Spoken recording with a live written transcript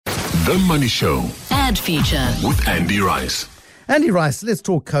The Money Show Ad feature with Andy Rice. Andy Rice, let's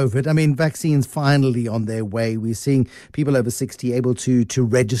talk COVID. I mean, vaccines finally on their way. We're seeing people over 60 able to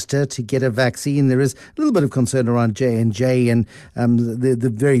register to get a vaccine. There is a little bit of concern around J&J and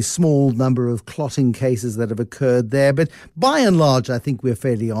the very small number of clotting cases that have occurred there. But by and large, I think we're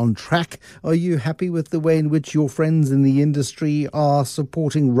fairly on track. Are you happy with the way in which your friends in the industry are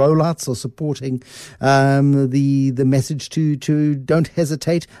supporting rollouts or supporting the message to don't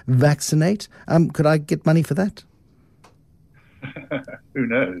hesitate, vaccinate? Could I get money for that? Who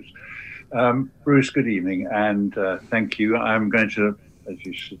knows? Bruce, good evening, and thank you. I'm going to, as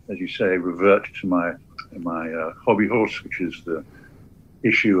you say, revert to my hobby horse, which is the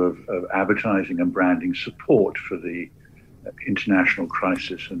issue of advertising and branding support for the international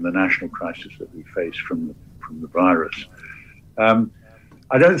crisis and the national crisis that we face from the virus.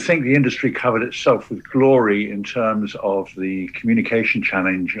 I don't think the industry covered itself with glory in terms of the communication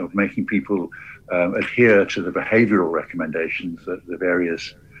challenge of making people adhere to the behavioral recommendations that the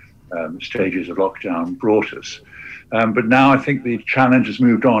various stages of lockdown brought us. But now I think the challenge has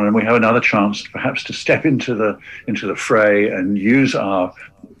moved on, and we have another chance perhaps to step into the fray and use our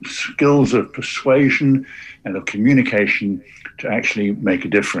skills of persuasion and of communication to actually make a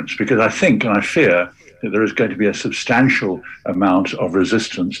difference. Because I think and I fear that there is going to be a substantial amount of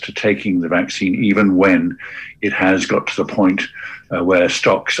resistance to taking the vaccine, even when it has got to the point where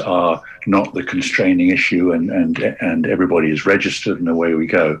stocks are not the constraining issue and everybody is registered and away we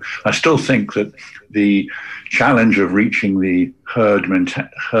go. I still think that the challenge of reaching the herd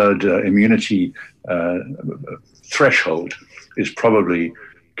immunity threshold is probably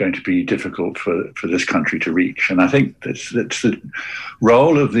going to be difficult for this country to reach. And I think that's the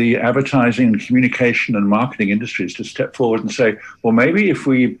role of the advertising and communication and marketing industries to step forward and say, well, maybe if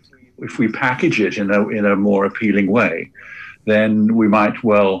we package it in a more appealing way, then we might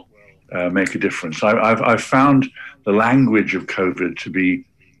well make a difference. I've found the language of COVID to be,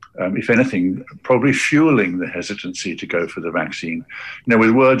 if anything, probably fueling the hesitancy to go for the vaccine. You know,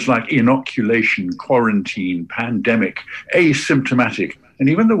 with words like inoculation, quarantine, pandemic, asymptomatic, and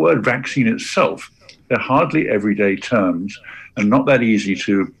even the word vaccine itself, they're hardly everyday terms and not that easy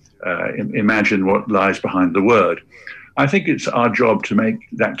to imagine what lies behind the word. I think it's our job to make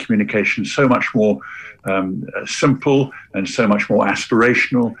that communication so much more simple and so much more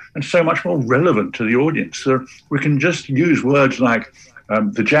aspirational and so much more relevant to the audience. So we can just use words like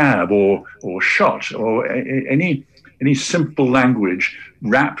the jab or shot or any simple language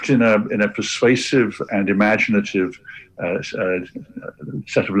wrapped in a persuasive and imaginative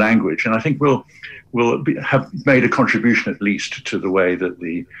set of language, and I think we'll have made a contribution at least to the way that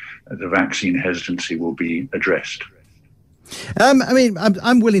the vaccine hesitancy will be addressed. I mean,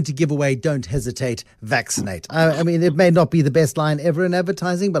 I'm willing to give away don't hesitate, vaccinate. I mean, it may not be the best line ever in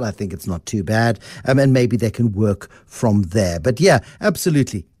advertising, but I think it's not too bad. And maybe they can work from there. But yeah,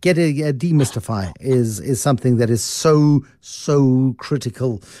 absolutely. Demystify is something that is so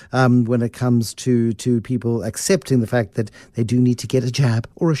critical when it comes to people accepting the fact that they do need to get a jab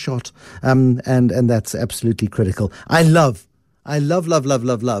or a shot. And that's absolutely critical. I love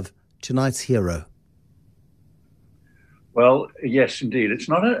tonight's hero. Well, yes, indeed. It's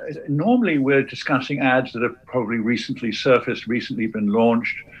not normally we're discussing ads that have probably recently surfaced, recently been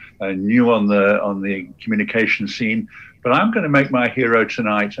launched, new on the communication scene. But I'm going to make my hero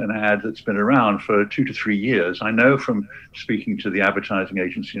tonight an ad that's been around for 2 to 3 years. I know from speaking to the advertising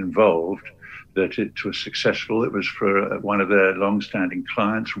agency involved that it was successful. It was for one of their long-standing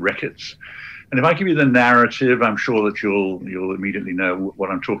clients, Reckitt's. And if I give you the narrative, I'm sure that you'll immediately know what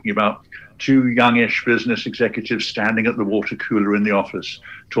I'm talking about. 2 youngish business executives standing at the water cooler in the office,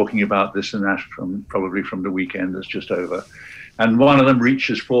 talking about this and that probably from the weekend that's just over. And one of them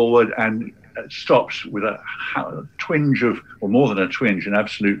reaches forward and stops with a twinge of, or more than a twinge, an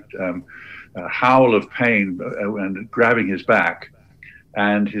absolute howl of pain and grabbing his back.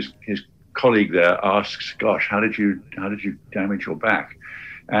 And his colleague there asks, "Gosh, how did you damage your back?"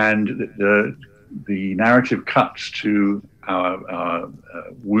 And the narrative cuts to our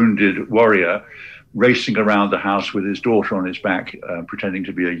wounded warrior racing around the house with his daughter on his back, pretending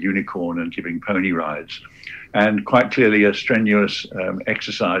to be a unicorn and giving pony rides. And quite clearly a strenuous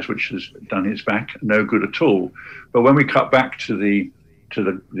exercise which has done his back no good at all. But when we cut back to the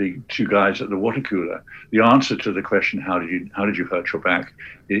 2 guys at the water cooler, the answer to the question, how did you hurt your back,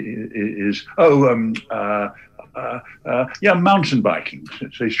 is mountain biking.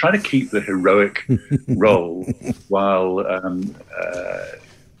 So he's trying to keep the heroic role while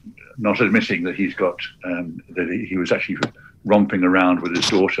not admitting that he's got that he was actually romping around with his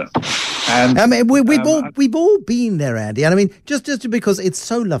daughter. And I mean, we've all been there, Andy. And I mean, just because it's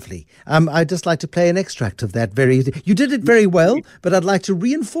so lovely, I'd just like to play an extract of that. You did it very well, but I'd like to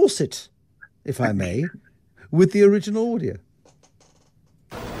reinforce it, if I may, with the original audio.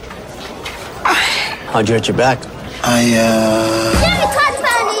 How'd you hurt your back?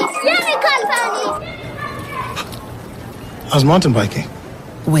 I was mountain biking.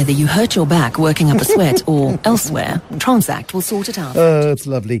 Whether you hurt your back working up a sweat or elsewhere, Transact will sort it out. Oh, it's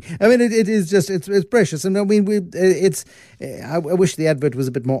lovely. I mean, it is just, it's precious. And I mean, I wish the advert was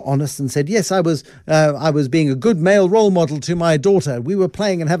a bit more honest and said, yes, I was being a good male role model to my daughter. We were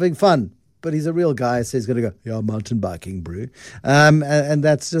playing and having fun. But he's a real guy, so he's going to go, yeah, mountain biking, bro. And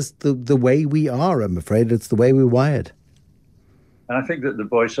that's just the way we are, I'm afraid. It's the way we're wired. And I think that the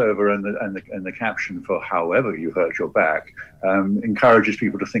voiceover and the caption for however you hurt your back encourages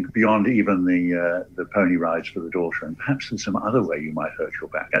people to think beyond even the pony rides for the daughter, and perhaps in some other way you might hurt your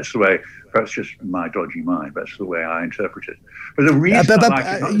back. That's the way, perhaps just my dodgy mind, that's the way I interpret it. But the reason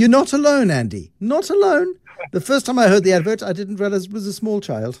you're not alone, Andy. Not alone. The first time I heard the advert, I didn't realize it was a small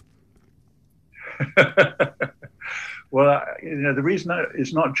child. Well, the reason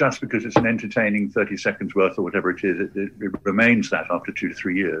is not just because it's an entertaining 30 seconds worth or whatever it is. It remains that after 2 to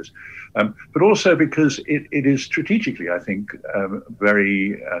 3 years. But also because it is strategically, I think,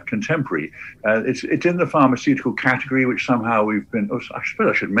 very contemporary. It's in the pharmaceutical category, which somehow we've been, I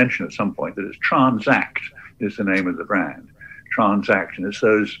suppose I should mention at some point that it's Transact is the name of the brand. Transact, and it's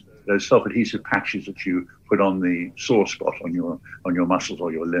those self-adhesive patches that you put on the sore spot on your muscles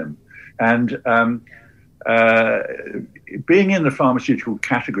or your limb. And being in the pharmaceutical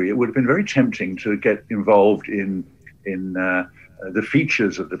category, it would have been very tempting to get involved in the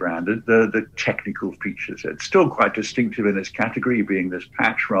features of the brand, the technical features. It's still quite distinctive in its category, being this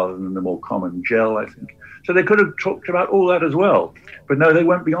patch rather than the more common gel, I think. So they could have talked about all that as well. But no, they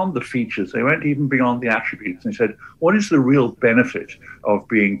went beyond the features. They went even beyond the attributes. They said, what is the real benefit of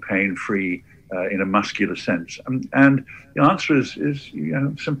being pain-free in a muscular sense? And the answer is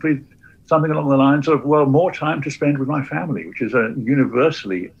simply something along the lines of, well, more time to spend with my family, which is a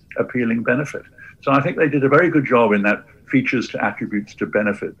universally appealing benefit. So I think they did a very good job in that features to attributes to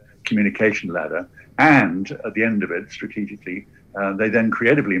benefit communication ladder. And at the end of it, strategically, they then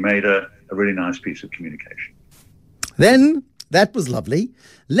creatively made a really nice piece of communication. Then, that was lovely.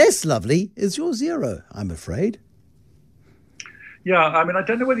 Less lovely is your zero, I'm afraid. Yeah, I mean, I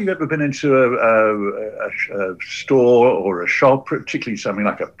don't know whether you've ever been into a store or a shop, particularly something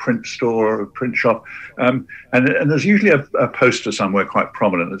like a print store or a print shop. And there's usually a poster somewhere quite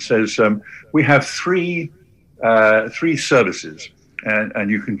prominent that says, we have three services and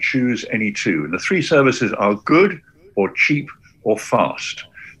you can choose any two. And the three services are good or cheap or fast.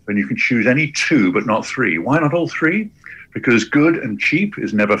 And you can choose any two, but not three. Why not all three? Because good and cheap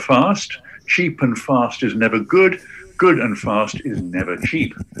is never fast. Cheap and fast is never good. Good and fast is never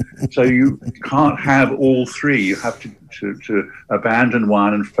cheap. So you can't have all three. You have to abandon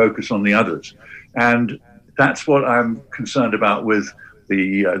one and focus on the others. And that's what I'm concerned about with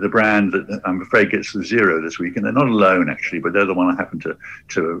the brand that I'm afraid gets the zero this week. And they're not alone, actually, but they're the one I happen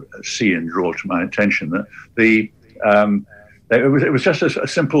to see and draw to my attention. That it was just a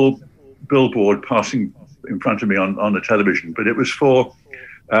simple billboard passing in front of me on the television, but it was for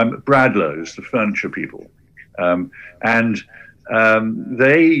Bradlow's, the furniture people. They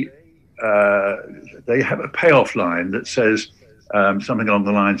have a payoff line that says something along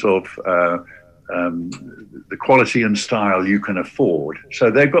the lines of the quality and style you can afford.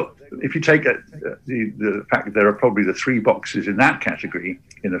 So they've got, if you take the fact that there are probably the three boxes in that category,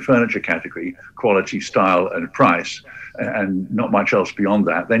 in the furniture category, quality, style, and price, and not much else beyond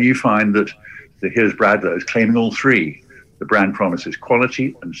that, then you find that here's Bradlow's claiming all three. The brand promises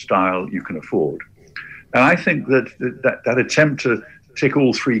quality and style you can afford. And I think that attempt to tick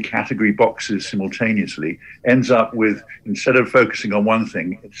all three category boxes simultaneously ends up with, instead of focusing on one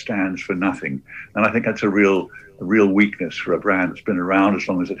thing, it stands for nothing. And I think that's a real weakness for a brand that's been around as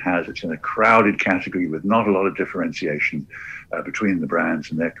long as it has. It's in a crowded category with not a lot of differentiation between the brands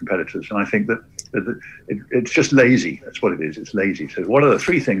and their competitors. And I think that it's just lazy. That's what it is. It's lazy. So what are the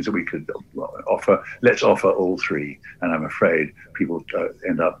three things that we could offer? Let's offer all three. And I'm afraid people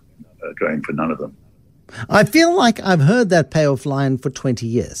end up going for none of them. I feel like I've heard that payoff line for 20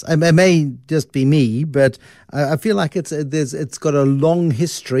 years. It may just be me, but I feel like it's got a long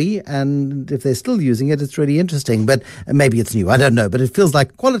history, and if they're still using it, it's really interesting. But maybe it's new. I don't know. But it feels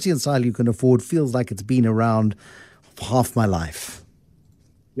like quality and style you can afford feels like it's been around for half my life.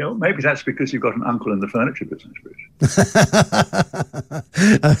 You know, maybe that's because you've got an uncle in the furniture business, Bruce.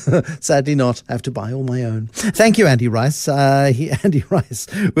 Sadly not. I have to buy all my own. Thank you, Andy Rice. Andy Rice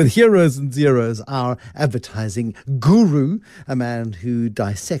with Heroes and Zeros, our advertising guru, a man who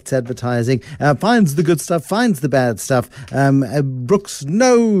dissects advertising, finds the good stuff, finds the bad stuff, brooks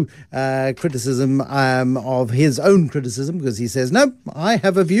no criticism of his own criticism, because he says, no, I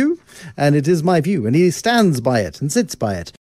have a view and it is my view, and he stands by it and sits by it.